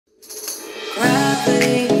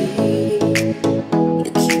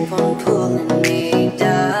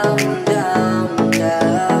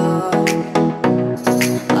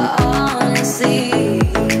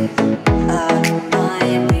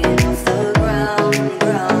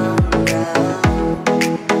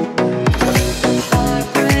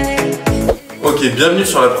Ok, bienvenue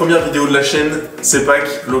sur la première vidéo de la chaîne, c'est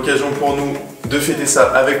Pâques, l'occasion pour nous de fêter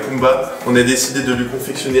ça avec Pumba. On a décidé de lui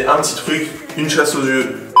confectionner un petit truc, une chasse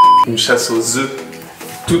aux œufs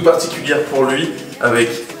toute particulière pour lui, avec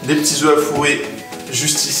des petits œufs à fourrer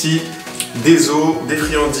juste ici, des os, des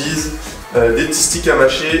friandises, des petits sticks à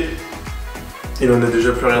mâcher. Il en a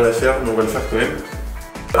déjà plus rien à faire, mais on va le faire quand même.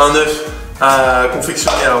 Un œuf à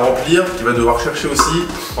confectionner, à remplir, qu'il va devoir chercher aussi.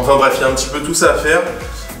 Enfin bref, il y a un petit peu tout ça à faire.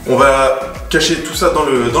 On va cacher tout ça dans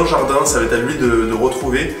le jardin, ça va être à lui de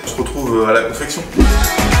retrouver. On se retrouve à la confection.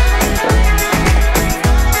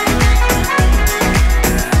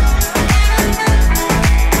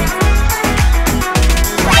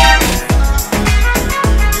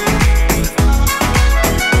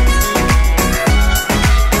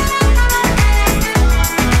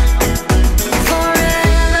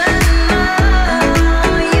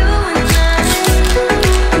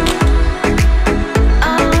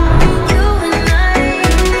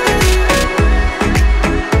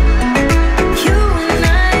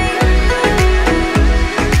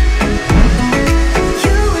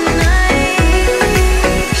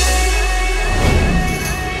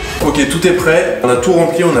 Ok, tout est prêt, on a tout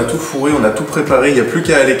rempli, on a tout fourré, on a tout préparé, il n'y a plus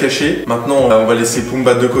qu'à aller cacher. Maintenant, on va laisser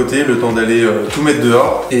Pumba de côté, le temps d'aller tout mettre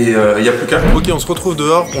dehors, et il n'y a plus qu'à. Ok, on se retrouve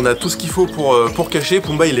dehors, on a tout ce qu'il faut pour cacher.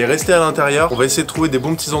 Pumba, il est resté à l'intérieur. On va essayer de trouver des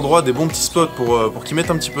bons petits endroits, des bons petits spots pour qu'il mette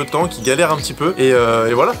un petit peu de temps, qu'il galère un petit peu. Et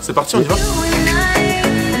voilà, c'est parti, on y va.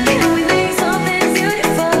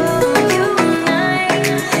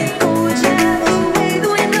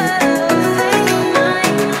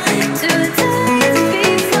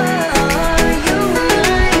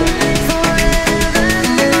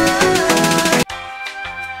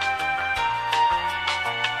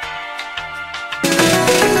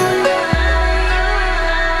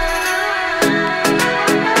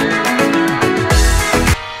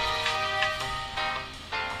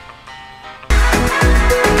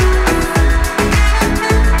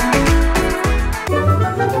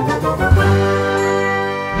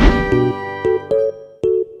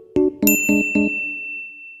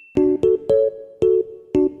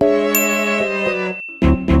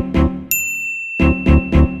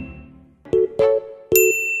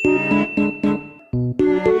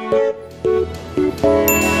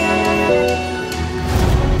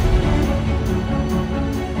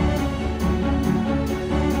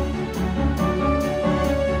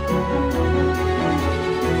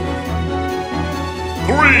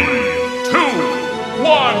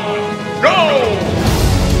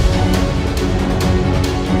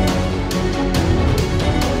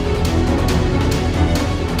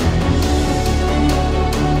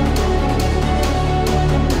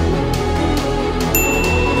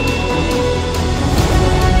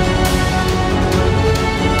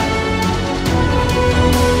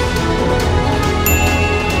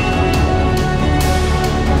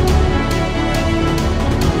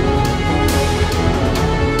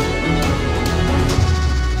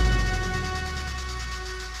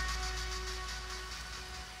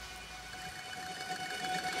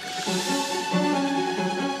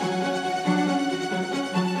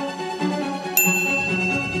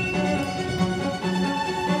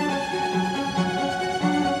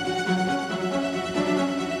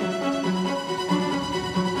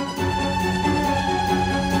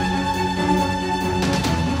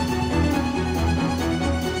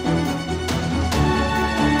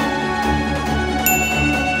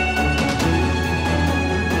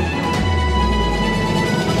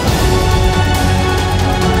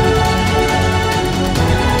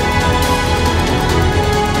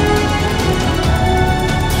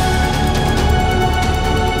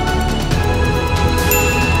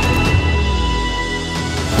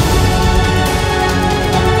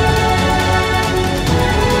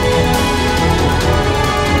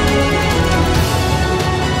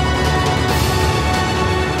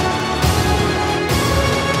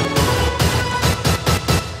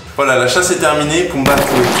 Voilà, la chasse est terminée. Pumba a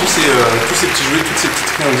trouvé tous ces petits jouets, toutes ces petites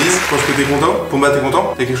friandises. Je pense que t'es content. Pumba, t'es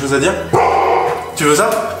content? T'as quelque chose à dire? Tu veux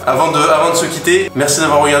ça? Avant de se quitter, merci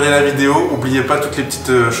d'avoir regardé la vidéo. N'oubliez pas toutes les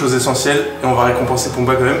petites choses essentielles et on va récompenser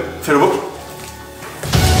Pumba quand même. Fais le beau.